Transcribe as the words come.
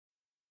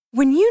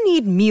When you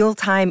need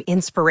mealtime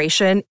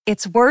inspiration,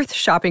 it's worth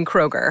shopping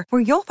Kroger,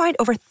 where you'll find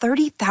over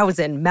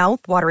 30,000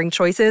 mouth-watering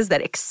choices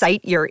that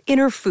excite your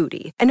inner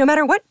foodie. And no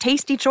matter what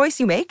tasty choice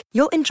you make,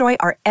 you'll enjoy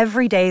our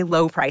everyday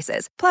low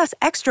prices, plus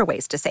extra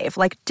ways to save,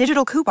 like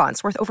digital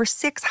coupons worth over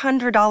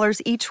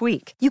 $600 each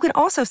week. You can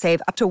also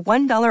save up to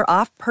 $1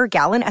 off per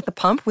gallon at the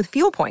pump with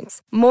fuel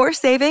points. More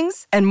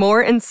savings and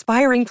more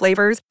inspiring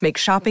flavors make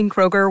shopping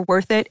Kroger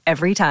worth it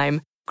every time.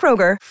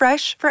 Kroger,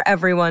 fresh for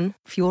everyone.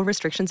 Fuel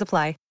restrictions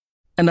apply.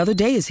 Another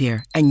day is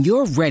here, and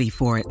you're ready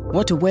for it.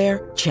 What to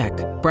wear? Check.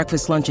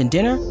 Breakfast, lunch, and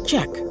dinner?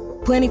 Check.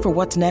 Planning for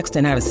what's next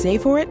and how to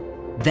save for it?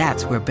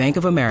 That's where Bank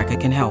of America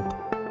can help.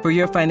 For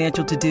your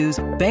financial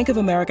to-dos, Bank of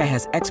America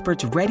has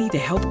experts ready to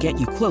help get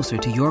you closer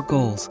to your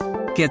goals.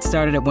 Get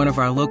started at one of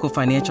our local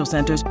financial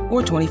centers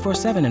or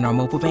 24/7 in our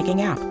mobile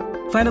banking app.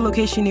 Find a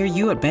location near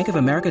you at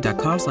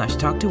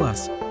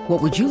bankofamerica.com/talktous. What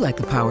would you like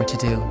the power to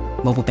do?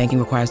 Mobile banking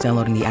requires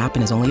downloading the app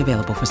and is only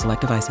available for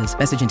select devices.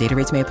 Message and data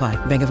rates may apply.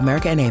 Bank of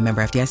America N.A.,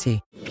 member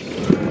FDIC.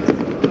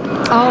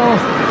 Oh,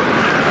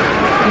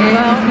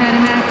 well,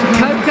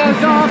 Coco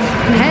Gauff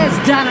has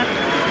done it.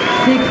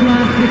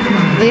 6-1.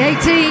 The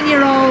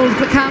 18-year-old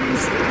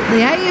becomes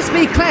the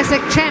ASB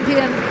Classic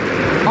champion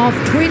of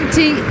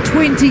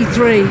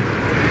 2023.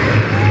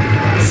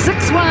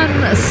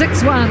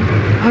 6-1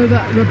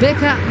 over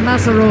Rebecca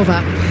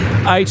Nazarova.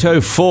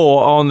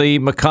 8:04 on the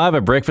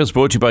Maciver Breakfast,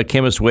 brought to you by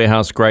Chemist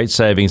Warehouse. Great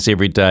savings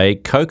every day.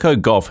 Coco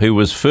Gauff, who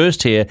was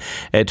first here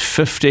at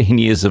 15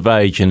 years of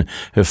age, and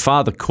her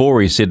father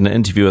Corey said in an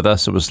interview with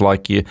us, it was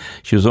like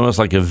she was almost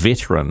like a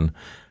veteran,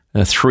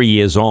 3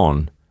 years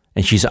on,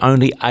 and she's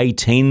only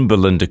 18.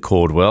 Belinda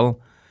Caldwell,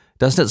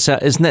 doesn't it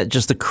sound? Isn't that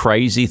just a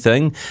crazy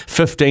thing?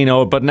 15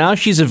 old, but now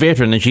she's a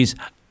veteran and she's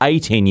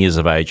 18 years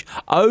of age.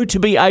 Oh, to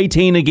be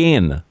 18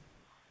 again.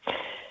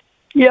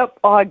 Yep,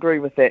 I agree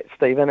with that,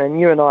 Stephen, and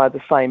you and I are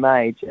the same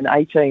age, and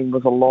 18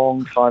 was a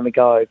long time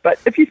ago. But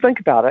if you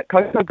think about it,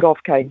 Coco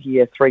Gauff came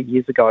here 3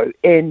 years ago,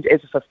 and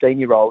as a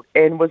 15-year-old,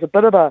 and was a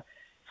bit of a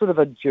sort of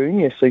a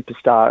junior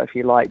superstar, if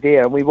you like,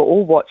 there, and we were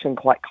all watching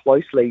quite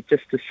closely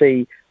just to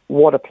see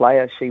what a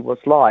player she was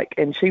like,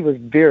 and she was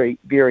very,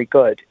 very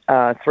good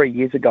 3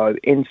 years ago,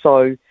 and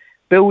so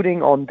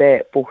building on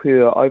that for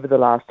her over the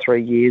last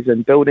 3 years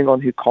and building on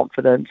her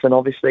confidence, and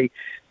obviously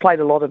played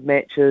a lot of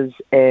matches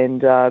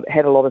and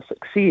had a lot of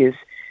success.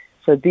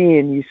 So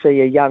then you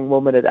see a young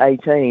woman at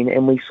 18,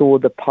 and we saw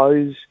the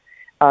pose,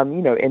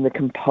 and the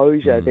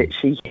composure that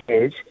she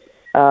had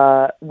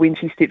when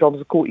she stepped onto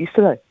the court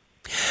yesterday.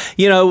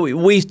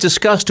 We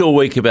discussed all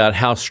week about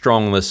how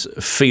strong this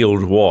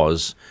field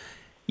was,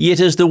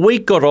 yet as the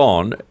week got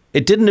on,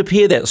 it didn't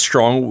appear that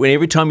strong when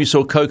every time you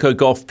saw Coco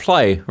Gauff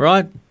play,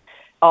 right?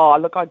 Oh,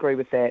 look, I agree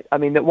with that. I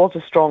mean, it was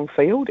a strong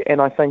field,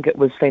 and I think it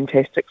was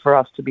fantastic for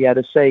us to be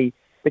able to see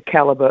the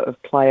calibre of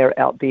player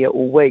out there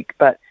all week.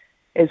 But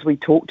as we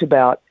talked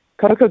about,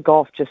 Coco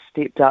Gauff just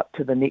stepped up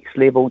to the next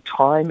level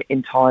time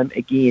and time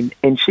again,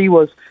 and she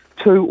was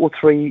 2 or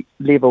 3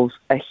 levels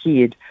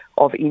ahead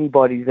of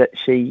anybody that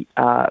she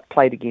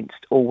played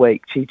against all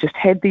week. She just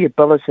had the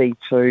ability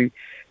to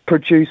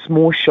produce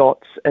more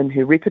shots in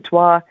her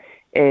repertoire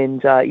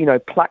and,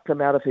 pluck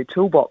them out of her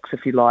toolbox,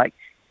 if you like.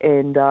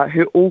 And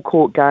her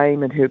all-court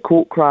game and her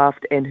court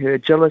craft and her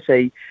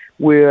agility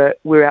were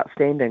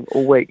outstanding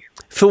all week.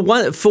 For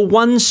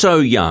one so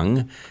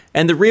young,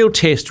 and the real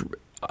test,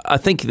 I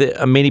think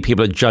that many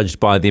people are judged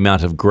by the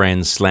amount of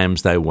Grand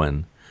Slams they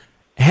win.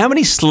 How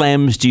many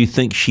slams do you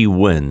think she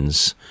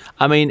wins?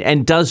 I mean,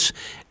 and does,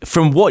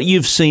 from what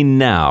you've seen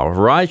now,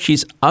 right,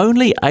 she's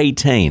only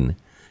 18.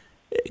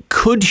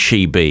 Could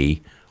she be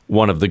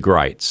one of the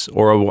greats?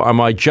 Or am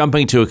I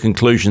jumping to a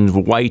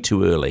conclusion way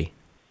too early?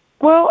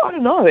 Well, I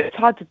don't know. It's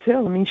hard to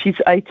tell. I mean,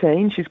 she's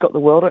 18. She's got the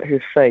world at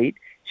her feet.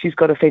 She's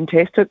got a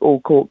fantastic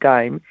all-court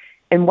game.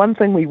 And one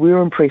thing we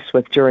were impressed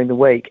with during the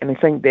week, and I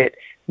think that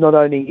not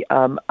only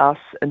us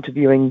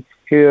interviewing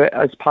her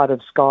as part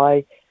of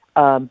Sky,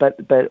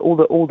 but all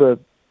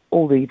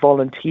the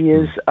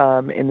volunteers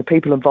and the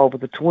people involved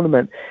with the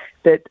tournament,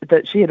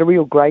 that she had a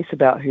real grace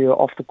about her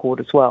off the court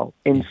as well.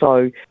 And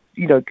so,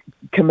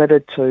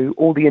 committed to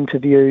all the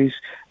interviews,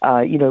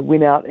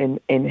 went out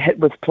and hit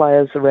with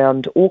players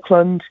around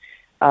Auckland,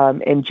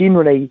 and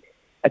generally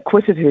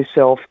acquitted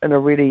herself in a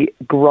really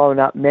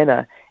grown-up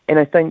manner. And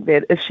I think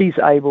that if she's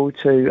able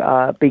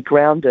to be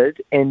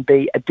grounded and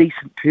be a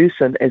decent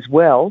person as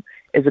well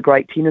as a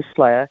great tennis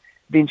player,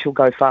 then she'll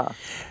go far.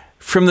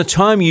 From the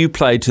time you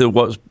played to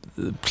what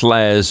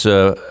players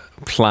are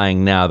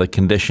playing now, the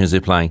conditions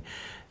they're playing,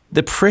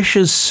 the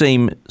pressures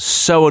seem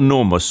so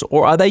enormous,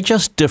 or are they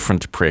just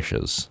different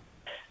pressures?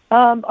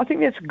 I think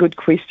that's a good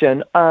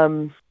question.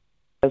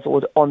 As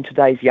on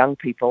today's young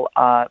people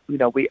are,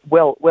 we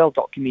well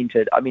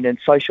documented. I mean, in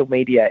social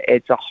media,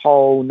 it's a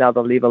whole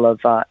nother level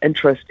of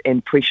interest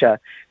and pressure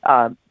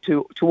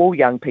to all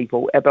young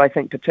people, but I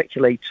think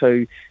particularly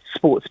to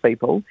sports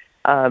people.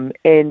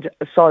 And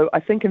so I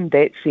think in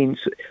that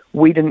sense,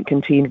 we didn't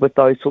contend with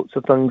those sorts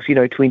of things,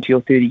 20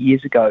 or 30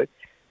 years ago.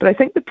 But I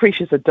think the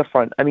pressures are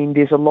different. I mean,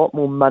 there's a lot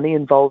more money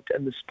involved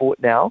in the sport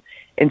now,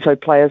 and so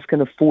players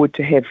can afford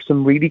to have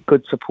some really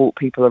good support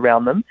people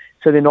around them,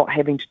 so they're not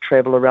having to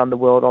travel around the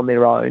world on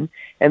their own,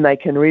 and they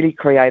can really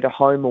create a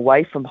home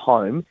away from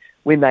home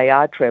when they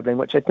are travelling,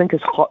 which I think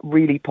is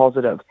really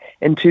positive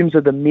in terms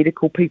of the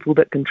medical people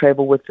that can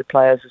travel with the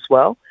players as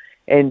well,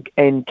 and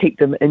keep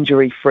them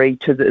injury-free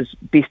to the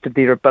best of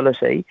their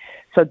ability.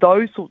 So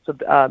those sorts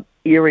of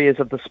areas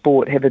of the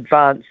sport have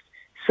advanced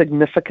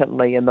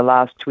significantly in the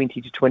last 20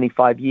 to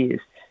 25 years.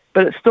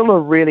 But it's still a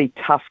really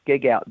tough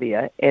gig out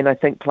there, and I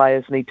think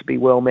players need to be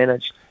well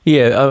managed.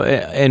 Yeah,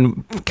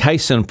 and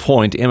case in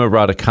point, Emma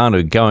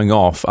Raducanu going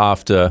off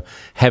after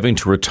having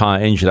to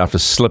retire injured after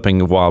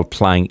slipping while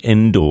playing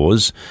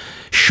indoors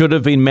should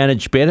have been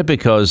managed better,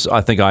 because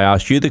I think I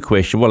asked you the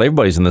question, well,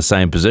 everybody's in the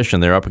same position.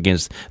 They're up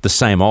against the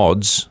same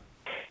odds.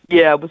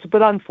 Yeah, it was a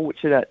bit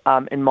unfortunate,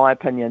 in my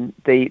opinion,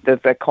 the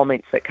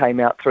comments that came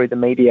out through the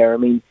media. I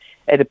mean,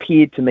 it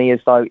appeared to me as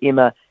though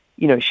Emma,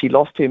 she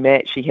lost her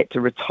match, she had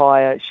to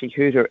retire, she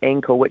hurt her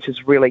ankle, which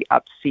is really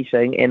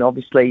upsetting, and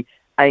obviously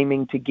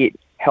aiming to get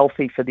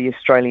healthy for the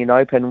Australian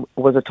Open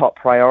was a top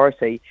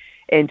priority.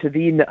 And to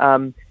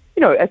then,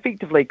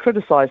 effectively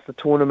criticise the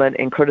tournament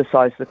and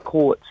criticise the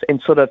courts and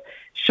sort of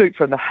shoot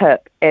from the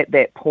hip at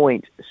that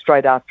point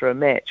straight after a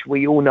match,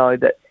 we all know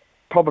that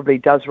probably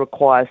does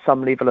require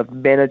some level of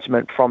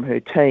management from her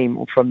team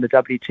or from the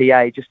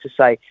WTA, just to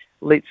say,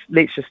 let's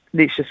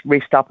just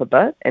rest up a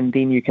bit, and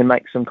then you can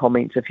make some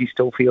comments if you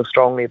still feel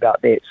strongly about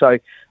that. So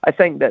I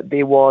think that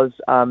there was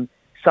some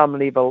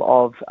level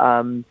of,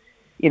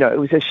 it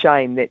was a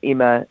shame that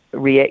Emma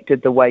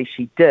reacted the way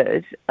she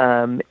did,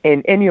 and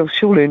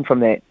she'll learn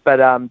from that.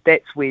 But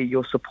that's where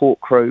your support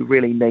crew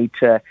really need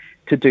to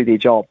do their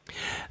job.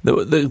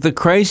 The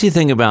crazy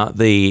thing about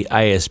the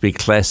ASB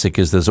Classic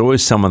is there's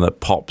always someone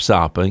that pops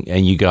up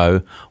and you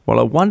go, well,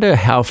 I wonder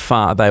how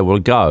far they will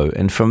go.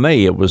 And for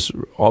me, it was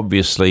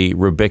obviously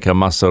Rebecca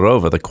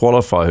Masarova, the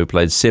qualifier, who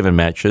played 7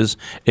 matches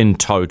in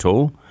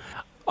total.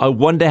 I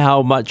wonder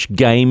how much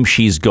game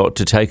she's got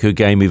to take her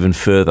game even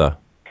further.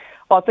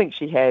 I think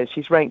she has.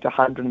 She's ranked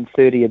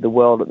 130 of the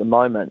world at the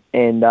moment,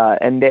 and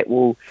that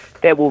will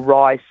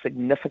rise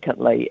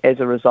significantly as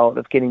a result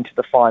of getting to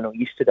the final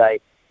yesterday.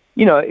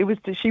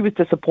 She was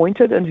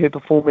disappointed in her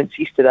performance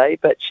yesterday,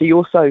 but she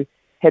also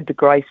had the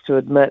grace to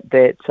admit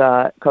that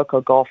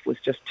Coco Gauff was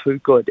just too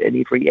good in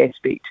every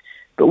aspect.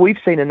 But we've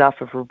seen enough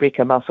of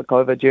Rebecca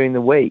Masakova during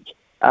the week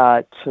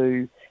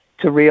to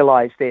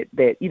realise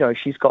that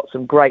she's got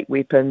some great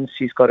weapons,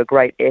 she's got a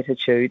great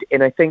attitude,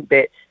 and I think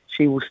that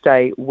she will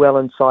stay well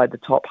inside the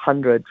top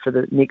 100 for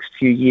the next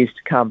few years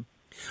to come.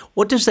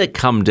 What does that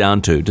come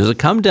down to? Does it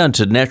come down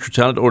to natural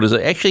talent, or does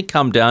it actually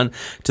come down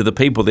to the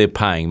people they're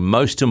paying,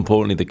 most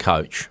importantly the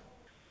coach?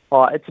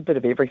 Oh, it's a bit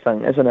of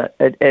everything, isn't it?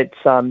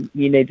 It's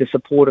you need the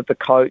support of the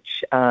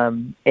coach,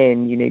 and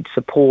you need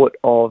support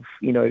of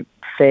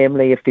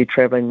family if they're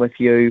travelling with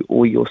you,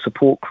 or your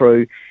support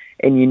crew,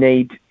 and you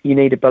need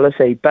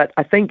ability. But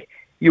I think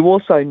you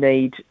also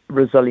need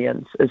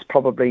resilience is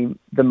probably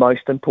the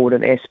most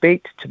important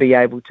aspect, to be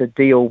able to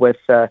deal with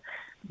the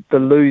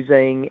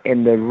losing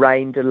and the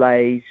rain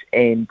delays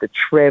and the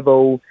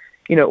travel.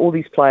 All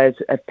these players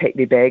have packed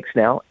their bags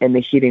now, and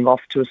they're heading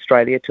off to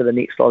Australia to the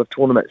next lot of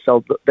tournaments.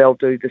 So they'll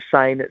do the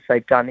same that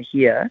they've done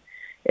here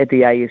at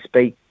the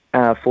ASB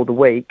for the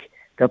week.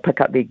 They'll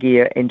pick up their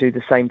gear and do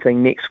the same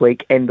thing next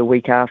week and the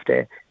week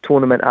after,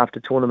 tournament after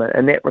tournament.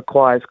 And that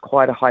requires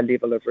quite a high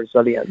level of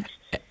resilience.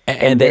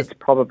 And that's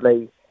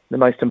probably the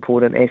most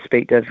important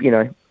aspect of,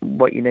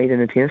 what you need in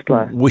a tennis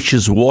player. Which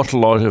is what a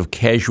lot of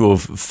casual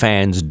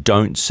fans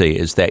don't see,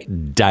 is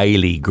that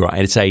daily grind.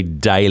 It's a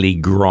daily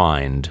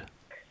grind.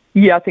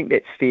 Yeah, I think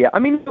that's fair. I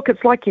mean, look,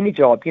 it's like any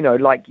job,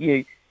 like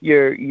you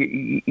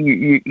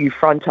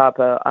front up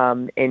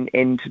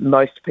and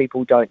most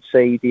people don't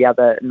see the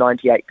other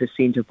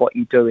 98% of what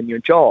you do in your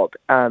job,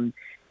 and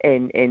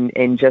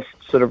just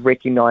sort of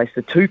recognise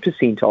the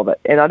 2% of it.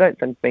 And I don't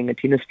think being a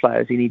tennis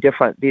player is any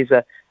different. There's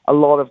a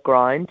lot of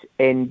grind,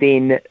 and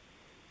then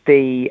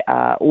the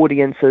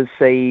audiences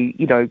see,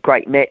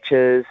 great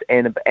matches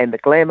and the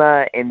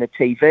glamour and the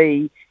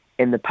TV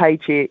and the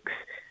paychecks,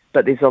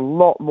 but there's a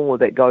lot more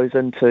that goes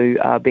into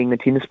being a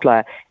tennis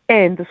player.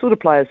 And the sort of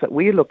players that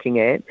we're looking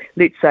at,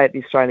 let's say at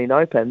the Australian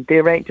Open,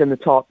 they're ranked in the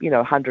top,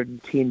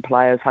 110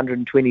 players,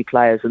 120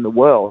 players in the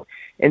world.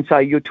 And so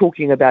you're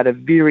talking about a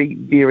very,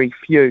 very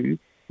few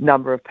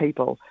number of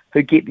people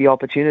who get the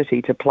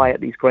opportunity to play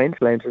at these Grand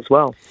Slams as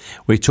well.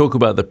 We talk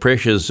about the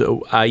pressures.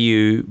 Are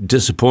you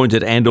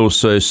disappointed and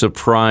also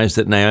surprised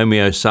that Naomi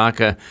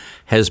Osaka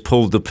has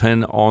pulled the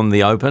pin on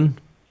the Open?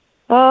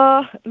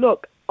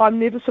 Look, I'm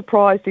never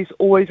surprised. There's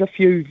always a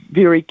few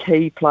very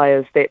key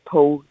players that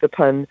pull the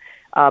pin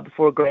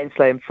before a Grand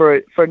Slam for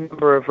a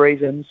number of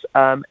reasons,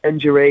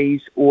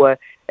 injuries, or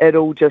it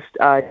all just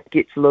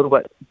gets a little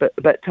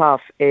bit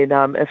tough. And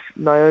if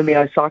Naomi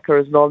Osaka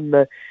is not in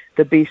the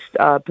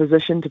best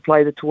position to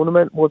play the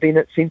tournament, well, then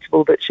it's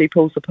sensible that she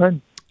pulls the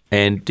pin.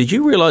 And did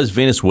you realise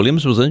Venus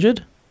Williams was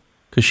injured?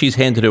 Because she's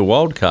handed her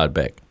wild card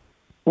back.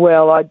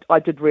 Well, I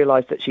did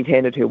realise that she'd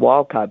handed her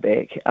wildcard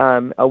back.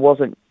 I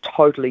wasn't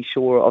totally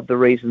sure of the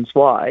reasons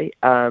why.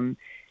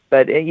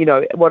 But,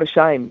 what a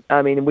shame.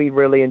 I mean, we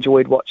really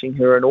enjoyed watching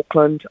her in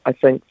Auckland. I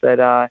think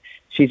that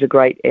she's a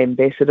great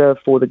ambassador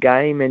for the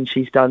game, and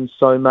she's done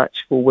so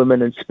much for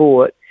women in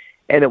sport.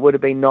 And it would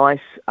have been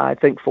nice, I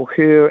think, for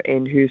her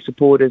and her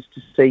supporters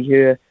to see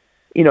her,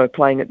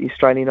 playing at the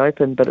Australian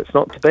Open, but it's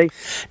not to be.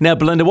 Now,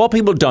 Belinda, what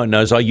people don't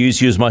know is I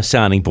use you as my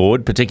sounding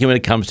board, particularly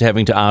when it comes to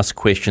having to ask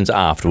questions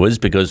afterwards,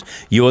 because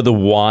you're the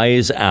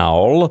wise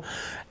owl.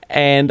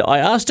 And I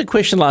asked a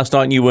question last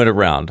night and you weren't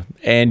around,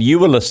 and you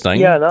were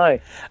listening. Yeah, no.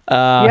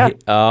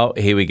 Oh,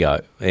 here we go.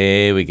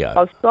 Here we go.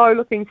 I was so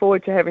looking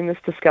forward to having this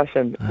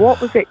discussion.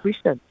 What was that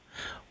question?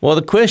 Well,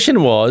 the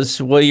question was,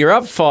 you're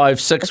up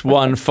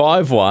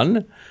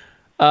 5-6-1,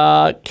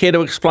 5-1. Care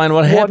to explain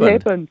what happened? What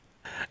happened?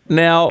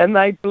 Now, and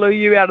they blew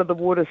you out of the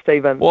water,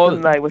 Stephen,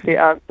 didn't they, with their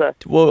answer?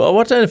 Well,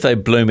 I don't know if they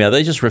blew me out.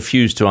 They just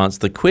refused to answer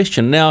the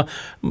question. Now,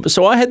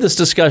 so I had this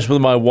discussion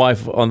with my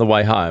wife on the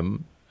way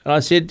home, and I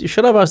said,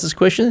 should I have asked this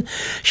question?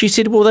 She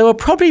said, well, they were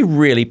probably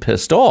really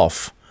pissed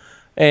off,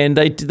 and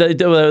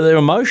they're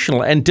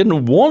emotional and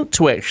didn't want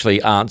to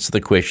actually answer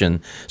the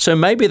question. So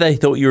maybe they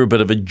thought you were a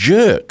bit of a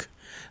jerk.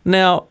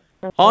 Now,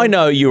 I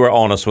know you were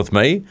honest with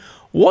me.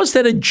 Was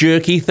that a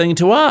jerky thing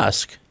to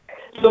ask?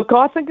 Look,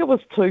 I think it was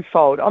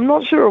twofold. I'm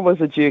not sure it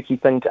was a jerky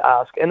thing to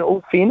ask. In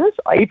all fairness,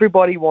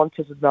 everybody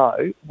wanted to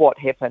know what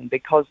happened,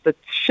 because the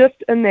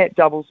shift in that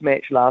doubles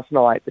match last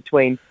night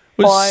between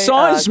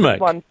seismic.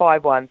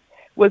 5-1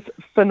 was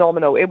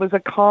phenomenal. It was a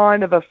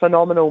kind of a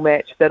phenomenal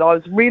match that I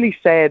was really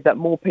sad that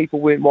more people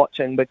weren't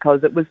watching,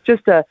 because it was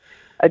just a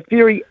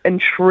very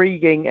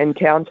intriguing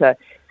encounter.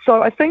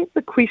 So I think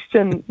the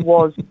question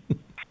was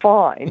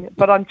fine,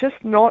 but I'm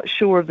just not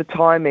sure of the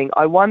timing.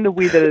 I wonder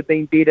whether it had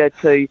been better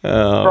to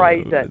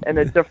phrase it in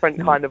a different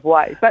kind of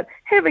way. But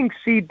having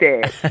said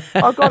that,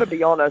 I've got to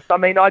be honest. I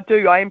mean, I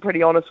am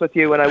pretty honest with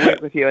you when I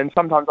work with you, and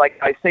sometimes I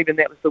go, Stephen,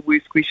 that was the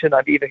worst question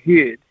I've ever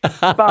heard.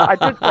 But I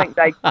did think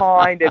they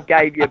kind of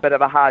gave you a bit of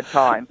a hard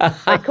time.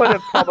 They could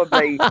have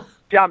probably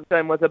jumped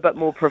in with a bit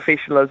more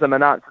professionalism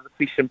and answered the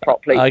question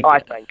properly, I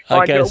think.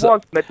 It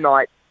was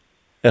midnight.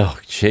 Oh,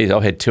 geez,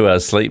 I've had 2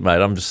 hours sleep, mate.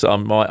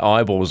 My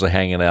eyeballs are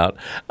hanging out.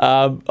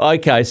 So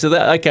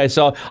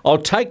I'll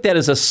take that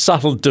as a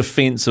subtle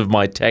defence of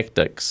my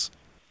tactics.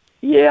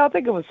 Yeah, I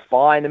think it was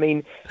fine. I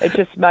mean, it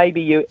just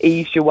maybe you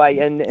eased your way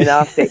in and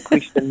asked that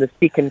question, the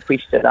second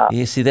question up.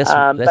 Yeah, see, that's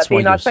but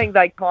then I think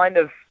they I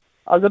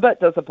was a bit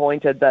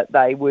disappointed that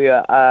they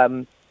were,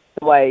 the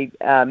way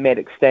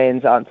Maddox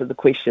Stans answered the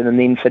question, and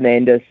then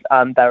Fernandez,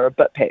 they were a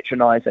bit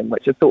patronising,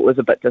 which I thought was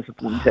a bit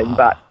disappointing,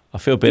 but I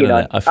feel better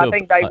now. I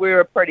think they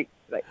were pretty.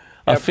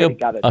 I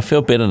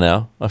feel better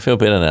now.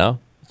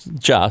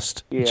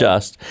 Just. Yeah.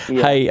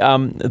 Hey,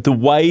 the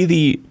way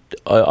the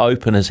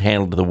Open has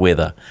handled the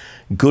weather,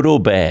 good or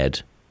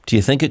bad? Do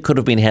you think it could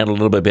have been handled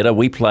a little bit better?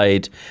 We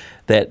played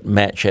that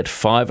match at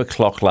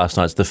 5:00 last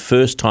night. It's the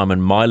first time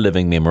in my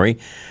living memory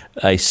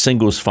a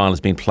singles final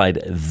has been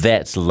played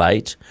that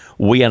late.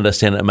 We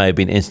understand it may have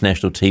been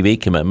international TV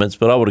commitments,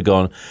 but I would have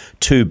gone,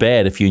 too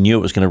bad if you knew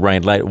it was going to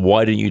rain late.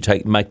 Why didn't you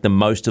make the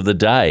most of the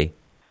day?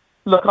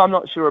 Look, I'm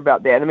not sure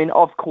about that. I mean,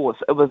 of course,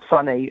 it was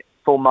sunny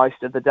for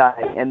most of the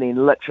day, and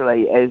then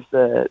literally as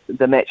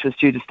the match was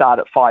due to start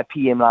at 5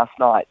 p.m. last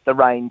night, the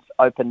heavens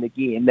opened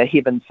again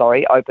and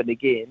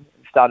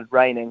started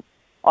raining.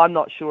 I'm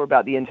not sure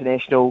about the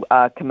international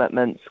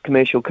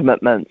commercial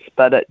commitments,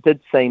 but it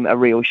did seem a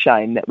real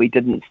shame that we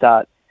didn't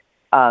start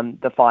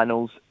the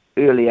finals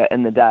earlier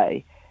in the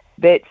day.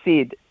 That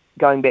said,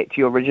 going back to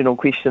your original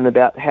question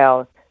about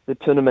how the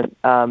tournament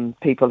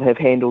people have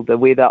handled the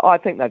weather, I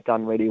think they've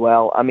done really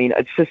well. I mean,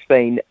 it's just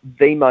been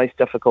the most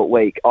difficult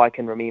week I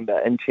can remember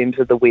in terms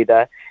of the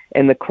weather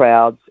and the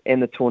crowds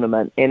and the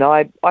tournament. And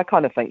I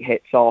kind of think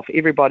hats off.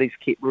 Everybody's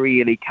kept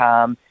really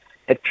calm.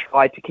 They've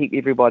tried to keep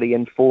everybody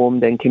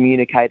informed and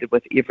communicated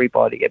with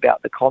everybody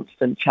about the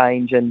constant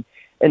change in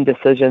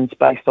decisions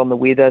based on the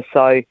weather.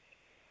 So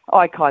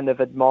I kind of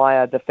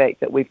admire the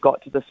fact that we've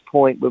got to this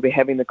point where we're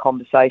having the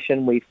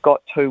conversation. We've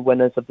got 2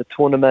 winners of the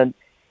tournament,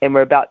 and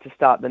we're about to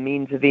start the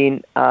men's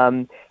event.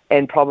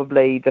 And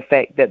probably the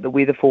fact that the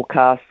weather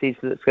forecast says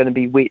that it's going to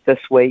be wet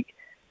this week,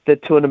 the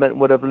tournament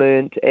would have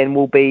learnt and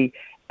will be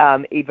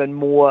even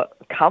more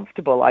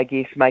comfortable, I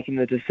guess, making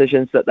the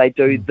decisions that they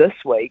do this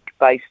week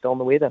based on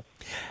the weather.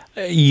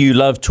 You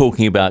love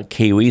talking about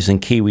Kiwis and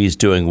Kiwis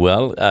doing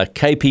well.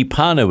 KP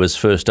Panu is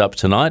first up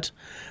tonight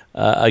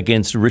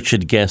against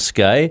Richard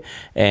Gasquet,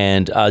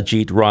 and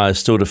Ajit Rai is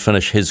still to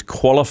finish his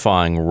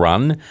qualifying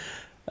run.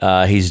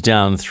 He's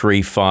down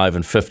 3-5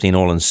 and 15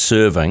 all in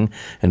serving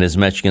in his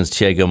match against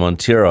Thiago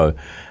Monteiro.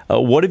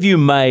 What have you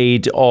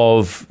made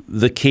of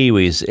the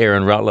Kiwis?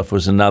 Aaron Routliffe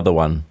was another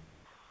one.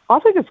 I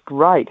think it's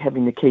great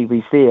having the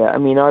Kiwis there. I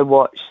mean, I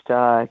watched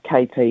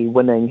KP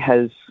winning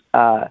his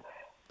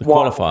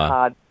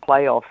qualifier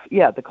playoff,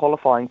 the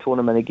qualifying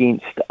tournament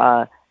against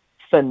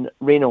Finn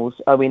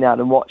Reynolds. I went out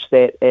and watched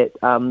that at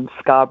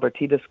Scarborough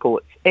Tennis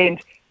Courts. And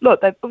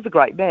look, it was a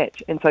great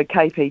match. And so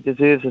KP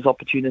deserves his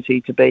opportunity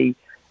to be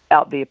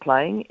out there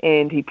playing,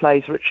 and he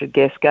plays Richard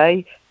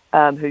Gasquet,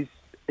 who's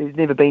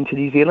never been to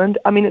New Zealand.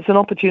 I mean, it's an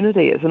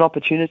opportunity. It's an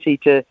opportunity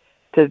to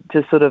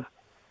sort of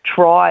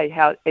try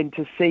how and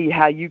to see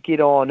how you get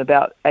on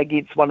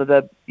against one of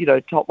the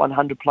top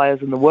 100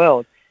 players in the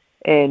world.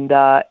 And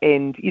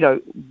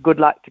good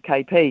luck to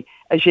KP.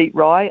 Ajit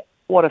Rai,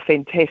 what a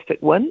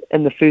fantastic win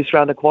in the first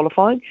round of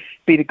qualifying.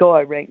 Beat a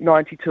guy ranked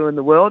 92 in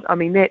the world. I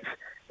mean,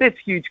 that's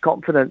huge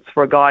confidence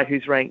for a guy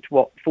who's ranked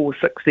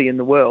 460 in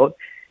the world.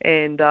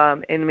 And I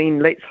mean,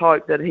 let's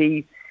hope that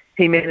he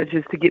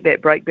manages to get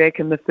that break back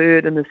in the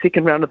third and the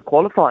second round of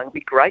qualifying. It'd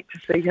be great to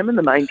see him in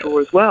the main draw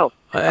as well.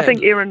 I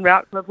think Erin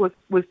Routliffe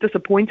was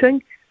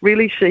disappointing.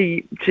 Really,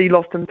 she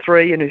lost in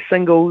 3 in her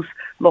singles,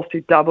 lost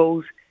her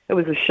doubles. It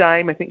was a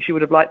shame. I think she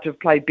would have liked to have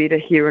played better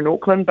here in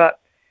Auckland, but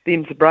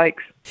them's the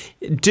breaks.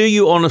 Do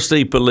you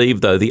honestly believe,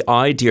 though, the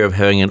idea of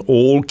having an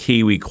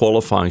all-Kiwi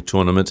qualifying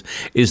tournament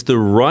is the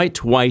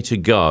right way to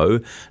go,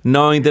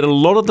 knowing that a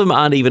lot of them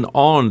aren't even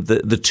on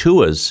the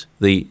tours,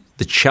 the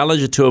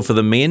Challenger Tour for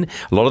the men?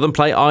 A lot of them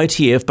play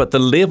ITF, but the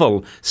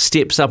level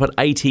steps up at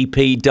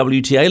ATP,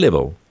 WTA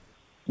level.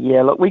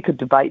 Yeah, look, we could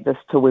debate this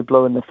till we're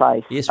blue in the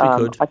face. Yes, we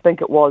could. I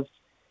think it was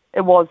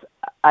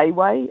a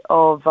way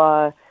of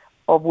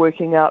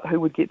working out who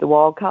would get the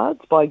wild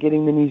cards by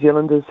getting the New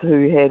Zealanders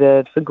who had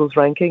a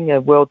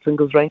world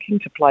singles ranking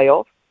to play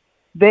off.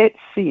 That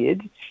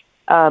said,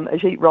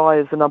 Ajit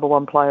Rai is the number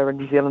one player in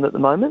New Zealand at the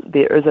moment.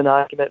 There is an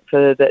argument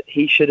for that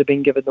he should have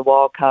been given the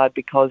wild card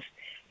because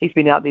he's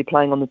been out there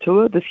playing on the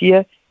tour this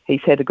year.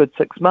 He's had a good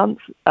 6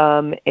 months,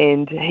 and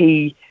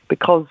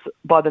because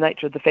by the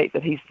nature of the fact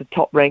that he's the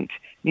top-ranked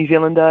New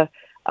Zealander,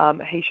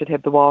 he should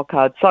have the wild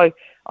card. So,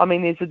 I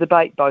mean, there's a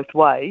debate both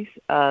ways,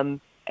 and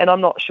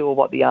I'm not sure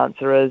what the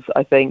answer is.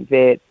 I think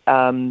that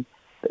Tennis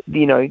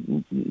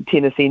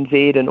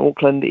NZ and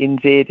Auckland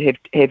NZ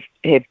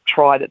have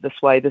tried it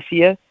this way this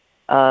year,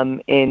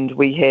 and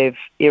we have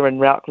Erin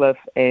Routliffe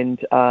and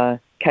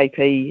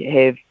KP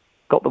have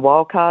got the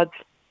wild cards.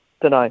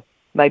 Don't know.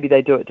 Maybe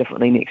they do it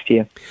differently next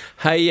year.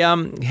 Hey,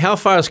 how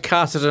far is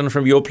Carterton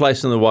from your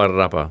place in the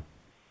Wairarapa?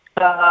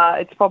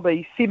 It's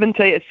probably a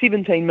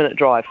 17-minute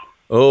drive.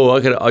 Oh,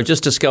 I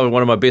just discovered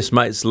one of my best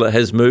mates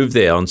has moved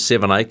there on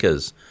 7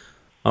 acres.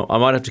 I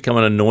might have to come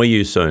and annoy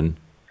you soon.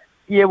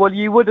 Yeah, well,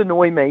 you would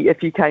annoy me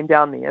if you came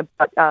down there,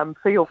 but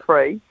feel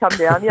free, come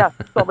down. Yeah,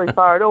 it's not very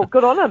far at all.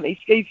 Good on him.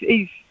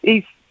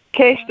 He's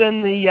cashed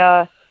in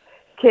the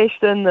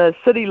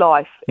city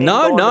life.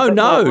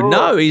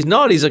 No, he's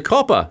not. He's a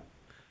copper.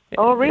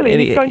 Oh,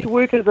 really? He's going to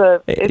work as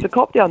a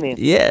cop down there?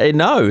 Yeah,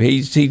 no,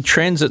 he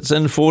transits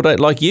in 4 days,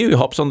 like you,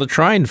 hops on the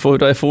train 4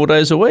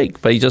 days a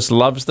week, but he just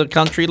loves the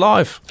country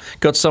life.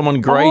 Got someone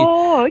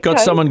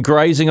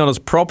grazing on his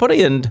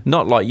property, and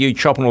not like you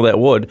chopping all that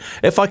wood.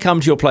 If I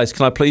come to your place,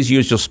 can I please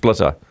use your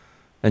splitter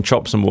and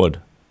chop some wood?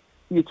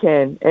 You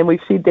can, and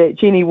we've said that.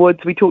 Jenny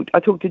Woods, I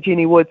talked to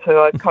Jenny Woods, who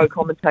I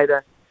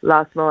co-commentator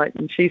last night,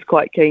 and she's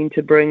quite keen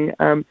to bring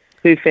her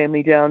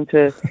family down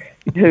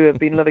who have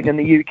been living in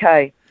the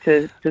UK.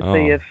 To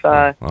see if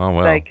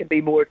they can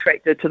be more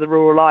attracted to the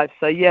rural life.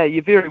 So, yeah,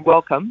 you're very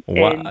welcome,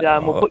 and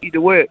we'll put you to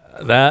work.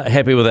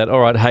 Happy with that. All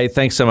right. Hey,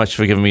 thanks so much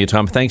for giving me your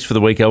time. Thanks for the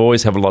week. I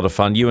always have a lot of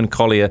fun. You and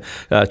Collier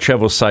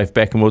travel safe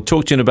back, and we'll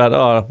talk to you in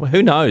about,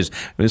 who knows,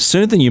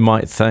 sooner than you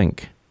might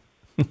think.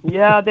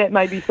 Yeah, that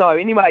may be so.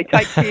 Anyway,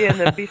 take care and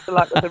best of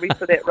luck with the rest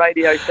of that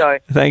radio show.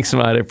 Thanks,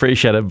 mate. I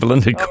appreciate it.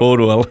 Belinda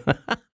Caldwell.